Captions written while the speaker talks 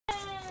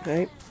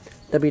Right.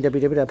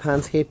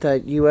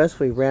 www.pondscape.us.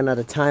 We ran out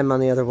of time on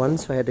the other one,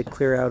 so I had to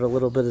clear out a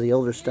little bit of the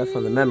older stuff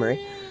on the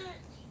memory.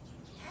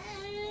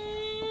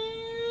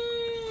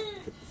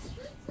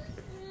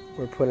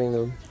 We're putting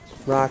the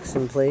rocks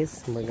in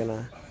place, and we're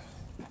gonna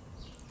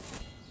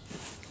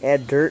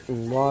add dirt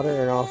and water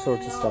and all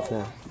sorts of stuff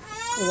now.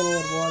 We're gonna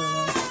add water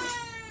now.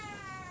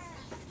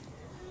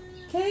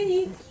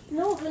 Katie,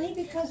 no, honey,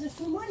 because it's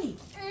too muddy.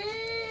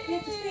 You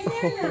have to stay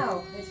there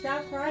now. And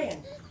stop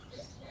crying.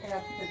 I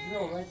gotta put the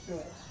drill right through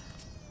it.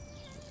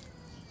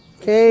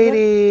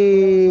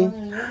 Katie!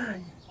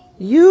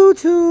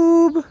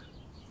 YouTube!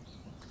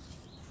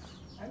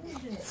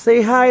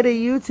 Say hi to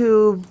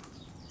YouTube.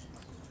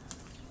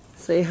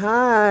 Say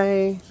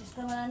hi. She's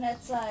coming on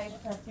that side.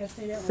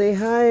 Say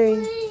hi.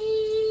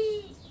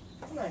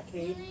 Come on,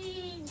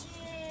 Katie.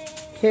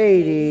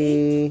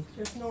 Katie.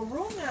 There's no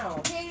room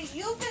now. Katie,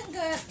 you've been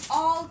good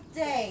all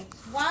day.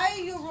 Why are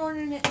you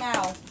ruining it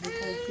now?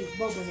 Because she's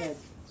bubblehead.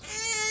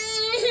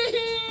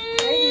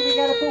 Katie, we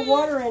gotta put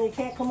water in. You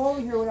can't come over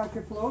here without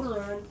your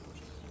floater on.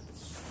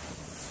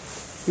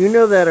 You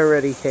know that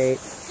already, Kate.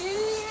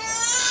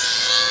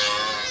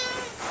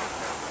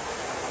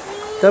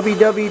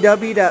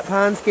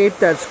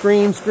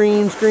 www.pondscape.scream,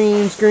 scream,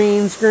 scream,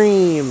 scream,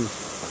 scream.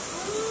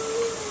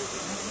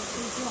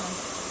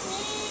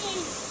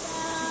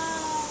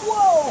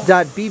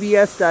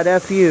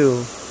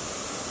 .bbs.fu.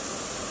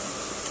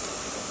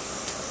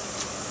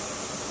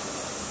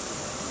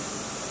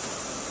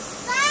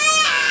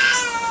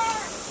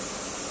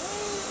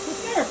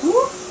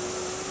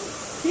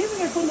 See, we're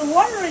gonna put the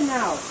water in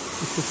now.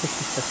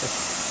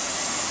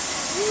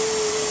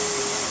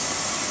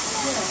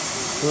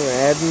 We're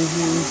adding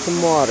some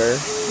water.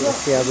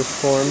 Let's see how this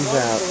forms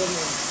out.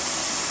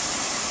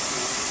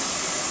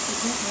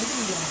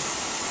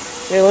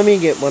 Hey, let me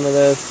get one of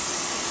those.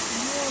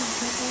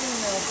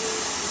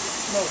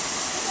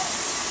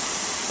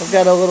 I've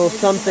got a little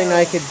something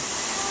I could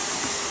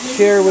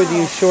share with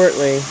you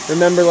shortly.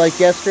 Remember, like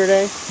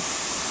yesterday?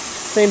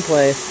 Same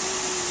place.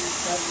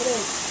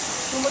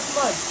 Too much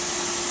mud.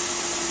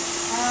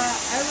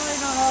 I really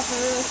don't know if I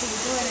really should be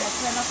doing it. I've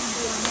got nothing to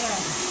do in there.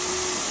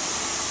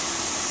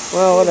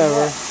 Well,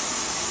 whatever.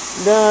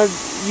 No,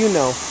 you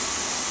know.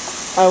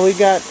 Oh, we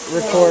got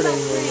recording.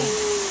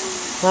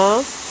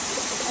 Huh?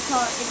 That's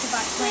all it's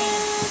about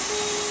cleaning.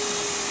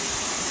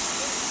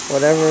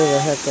 Whatever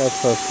the heck that's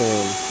supposed to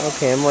mean.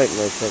 Okay, I'm lighting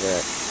my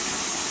cigarette.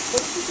 What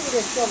did you do with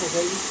that shovel,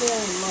 though? You stay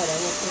on the mud. I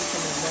won't take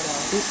some of the mud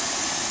out.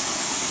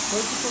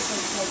 Where did you put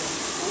that shovel?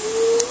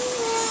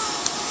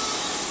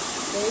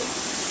 Where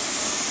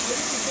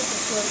did you put the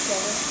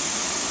shovel?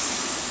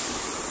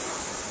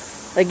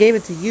 I gave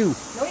it to you.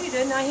 No, you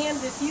didn't. I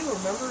handed it to you,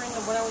 remember,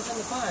 when I was in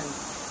the pond.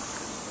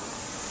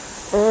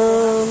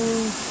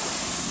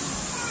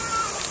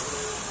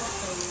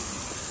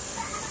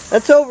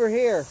 That's over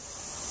here.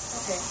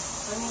 Okay.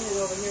 I need it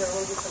over here. I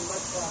want to get some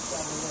mud blocks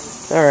out of the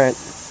way. All right.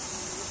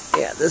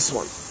 Yeah, this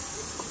one.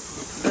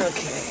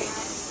 Okay.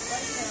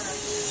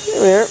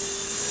 There.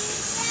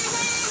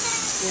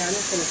 Yeah, I'm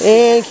just gonna.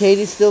 And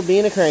Katie's still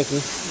being a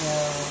cranky.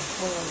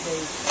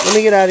 Let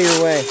me get out of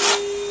your way.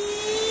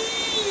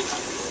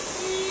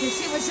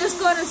 She was just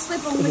going to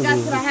sleep when we got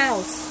to the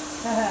house.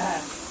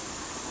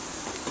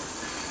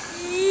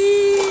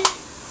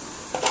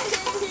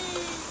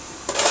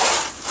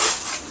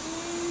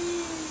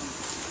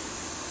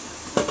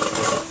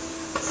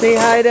 Say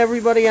hi to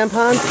everybody on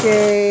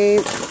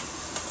Pondscape.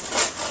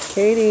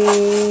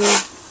 Katie.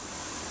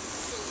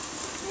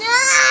 No.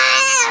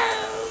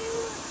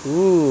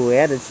 Ooh,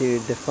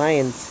 attitude,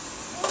 defiant.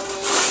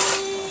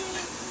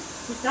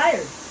 She's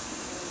tired.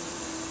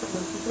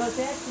 When she does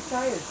that, she's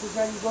tired. She's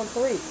ready to go to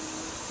sleep.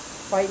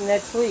 Fighting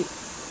that sleep.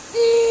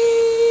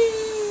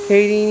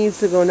 Katie needs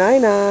to go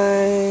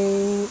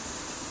night-night.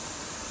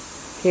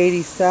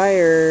 Katie's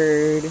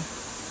tired.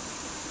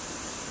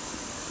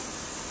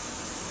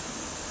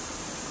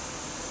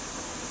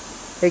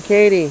 Hey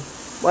Katie,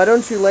 why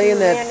don't you lay in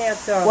that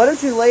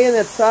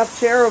soft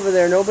chair over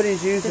there?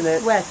 Nobody's using it.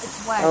 It's wet.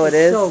 It's wet. Oh, it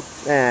is?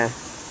 Soaked. Nah.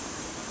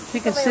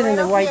 She can sit in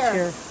the white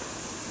chair.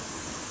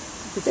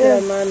 Yeah.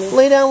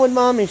 Lay down with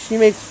Mommy. She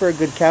makes for a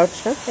good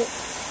couch, huh?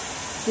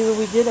 See what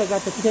we did? I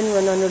got the tin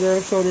run under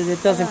there so that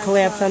it doesn't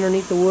collapse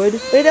underneath the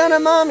wood. Lay down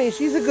on Mommy.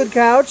 She's a good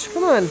couch.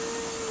 Come on.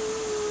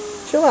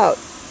 Chill out.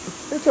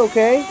 It's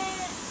okay.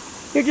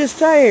 You're just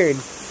tired.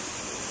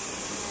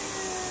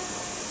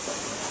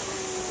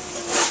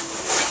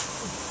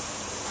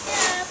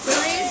 The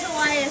reason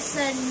why I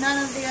said none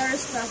of the other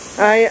stuff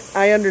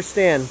I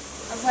understand.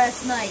 of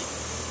last night.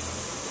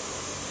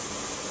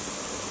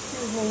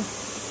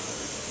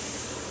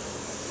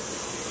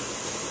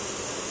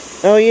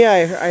 Oh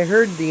yeah, I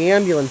heard the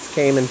ambulance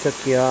came and took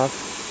you off.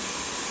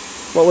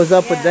 What was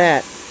up with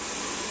that?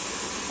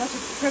 That's what the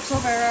pricks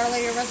over at Our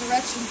Lady of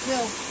Resurrection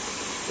too.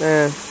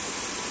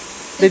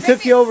 They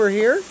took you over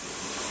here?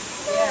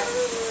 Yeah.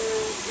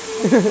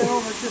 Over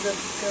to the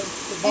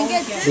bone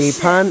camp. The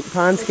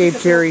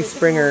Pondscape Jerry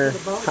Springer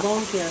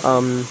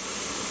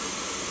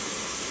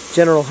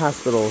General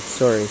Hospital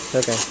stories.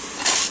 Okay.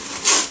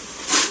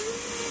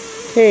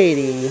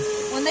 Katie.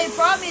 When they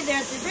brought me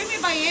there, they bring me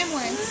by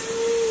ambulance.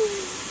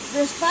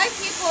 There's 5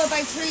 people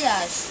by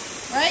triage,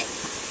 right?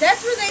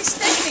 That's where they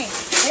stick me.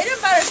 They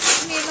didn't bother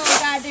sticking me in no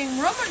goddamn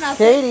room or nothing.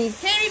 Katie.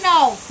 Katie,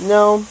 no.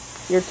 No,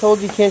 you're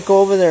told you can't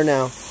go over there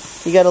now.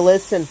 You gotta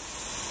listen.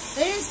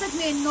 They didn't stick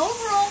me in no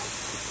room.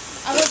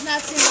 I was not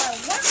seeing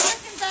one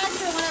fucking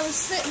doctor when I was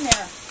sitting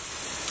there.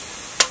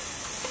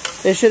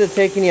 They should have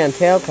taken you on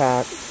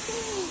Talcott.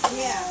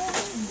 Yeah.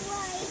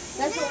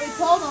 That's what we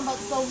told them, but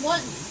the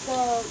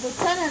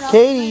lieutenant...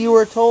 Katie, you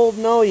were told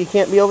no, you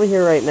can't be over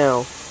here right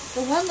now.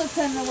 The one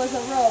lieutenant was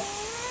a real...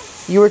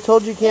 You were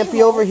told you can't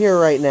be over here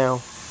right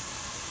now.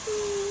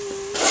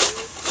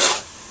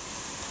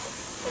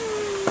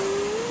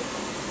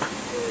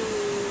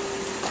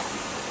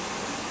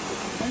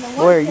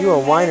 Boy, are you a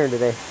whiner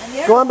today.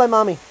 Go on by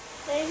mommy.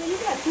 David, you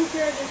got 2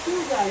 pairs of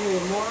shoes out here,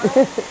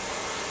 moron.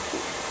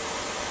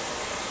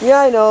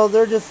 Yeah, I know.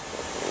 They're just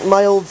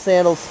my old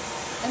sandals.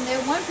 And the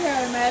one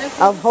paramedic...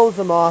 I'll hose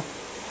them off.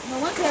 The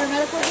one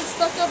paramedic was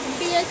stuck up in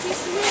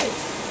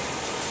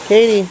BITCH.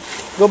 Katie,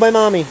 go by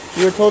mommy.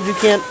 You were told you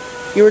can't.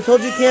 You were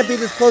told you can't be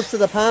this close to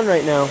the pond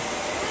right now.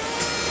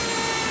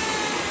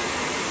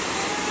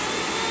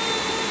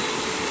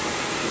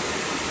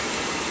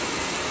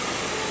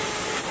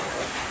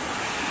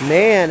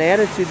 Man,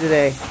 attitude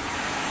today.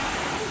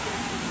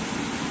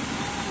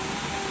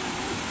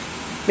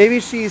 Maybe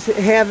she's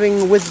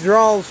having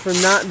withdrawals from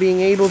not being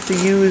able to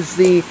use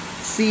the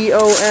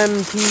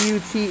COMPUTER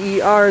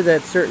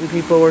that certain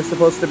people were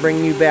supposed to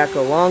bring you back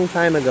a long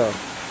time ago,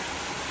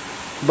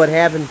 but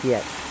haven't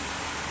yet.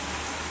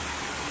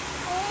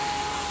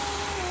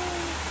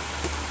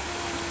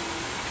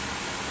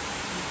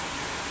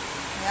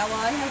 Yeah, well,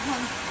 I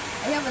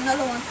have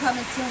another one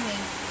coming to me.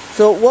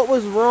 So what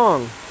was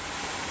wrong?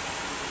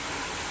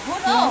 Who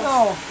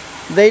knows?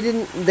 They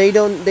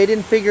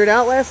didn't figure it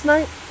out last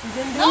night? She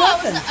didn't do No,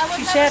 nothing. I was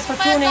She never sat for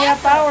seen my 2.5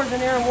 doctor. hours in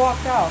there and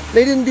walked out.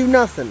 They didn't do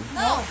nothing.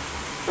 No.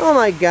 Oh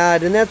my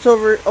God! And that's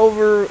over.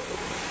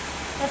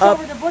 That's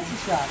over the butcher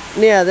shop.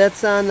 Yeah,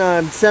 that's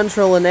on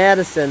Central and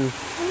Addison.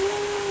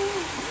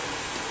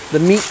 The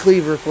meat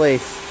cleaver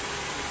place.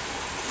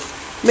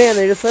 Man,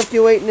 they just left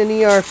you waiting in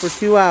ER for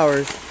 2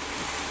 hours.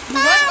 The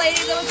one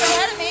lady that was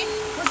ahead of me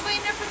was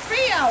waiting there for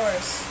 3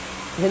 hours.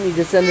 And you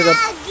just ended up...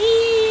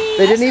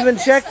 They didn't even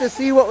check to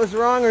see what was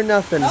wrong or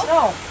nothing. Nope.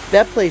 No.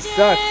 That place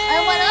sucks.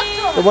 I went up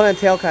to him. The one on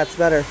Talcott's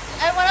better.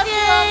 I went up to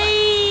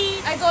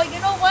him. I go, you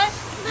know what?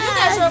 You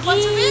guys are a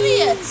bunch of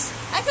idiots.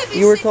 I could be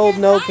You were sitting told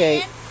here no,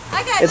 crying. Kate.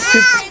 I got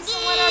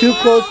It's too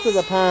close to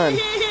the pond.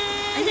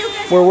 And you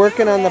guys We're don't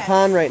working know on the that.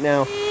 pond right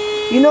now.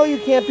 You know you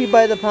can't be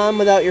by the pond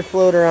without your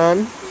floater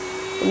on.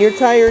 And you're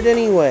tired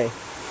anyway.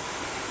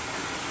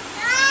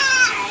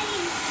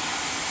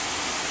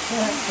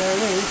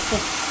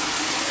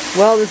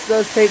 Well, this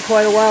does take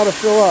quite a while to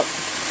fill up.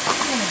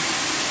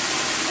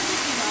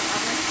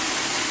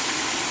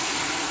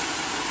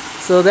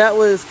 So that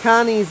was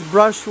Connie's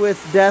brush with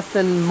death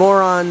and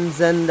morons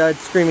and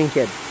screaming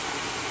kid.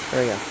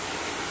 There we go.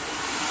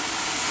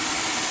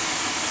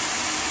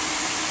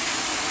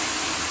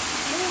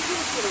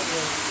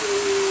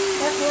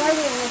 That's where I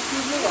went with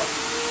you little.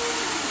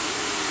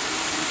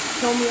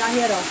 Told me I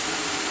had a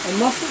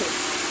muscle,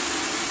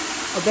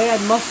 a bad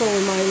muscle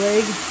in my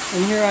leg,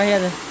 and here I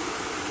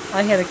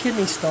had a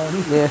kidney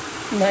stone. Yeah.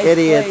 Nice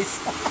Idiot. place.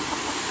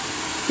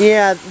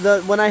 Yeah,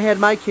 when I had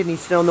my kidney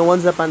stone, the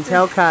ones up on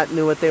Talcott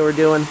knew what they were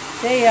doing.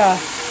 They, yeah,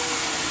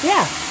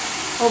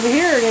 over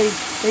here they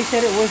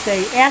said it was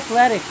a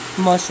athletic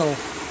muscle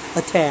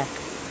attack,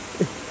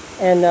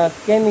 and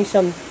gave me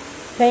some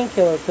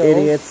painkiller pills.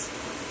 Idiots.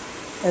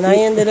 And I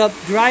ended up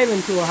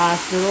driving to a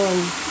hospital,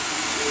 and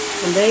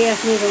they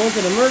asked me to go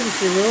into the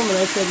emergency room, and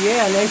I said,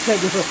 yeah, and they said,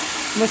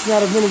 must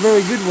not have been a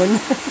very good one.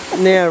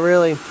 Yeah,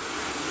 really.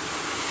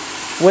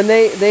 When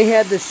they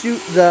had to shoot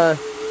the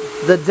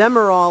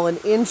Demerol an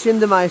inch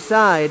into my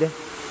side,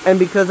 and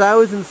because I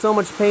was in so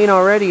much pain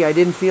already, I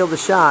didn't feel the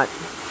shot.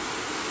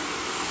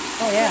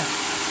 Oh, yeah.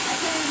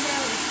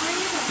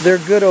 They're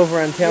good over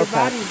on Your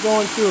Talcott. body's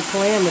going through a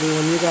calamity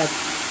when you got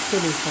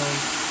kidney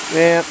stones.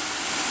 Yeah.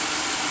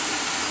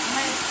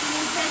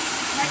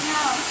 Right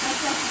now, my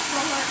chest is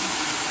still hurting.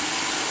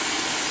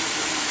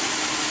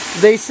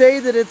 They say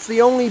that it's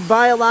the only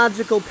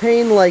biological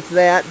pain like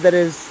that that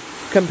is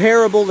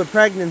comparable to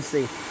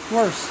pregnancy.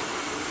 Worse.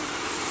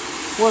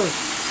 Worse.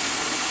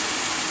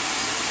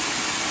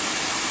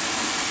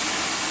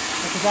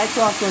 Because I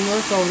talked to a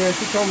nurse over there,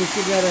 she told me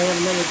she'd rather have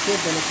another kid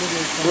than a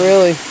kidney stone.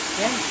 Really?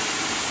 Yeah.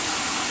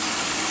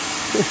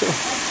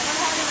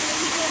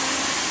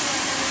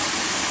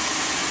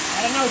 I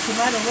don't know, she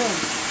might have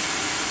lived.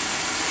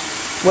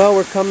 Well,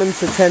 we're coming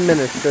to 10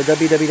 minutes, so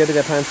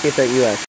www.pondscape.us.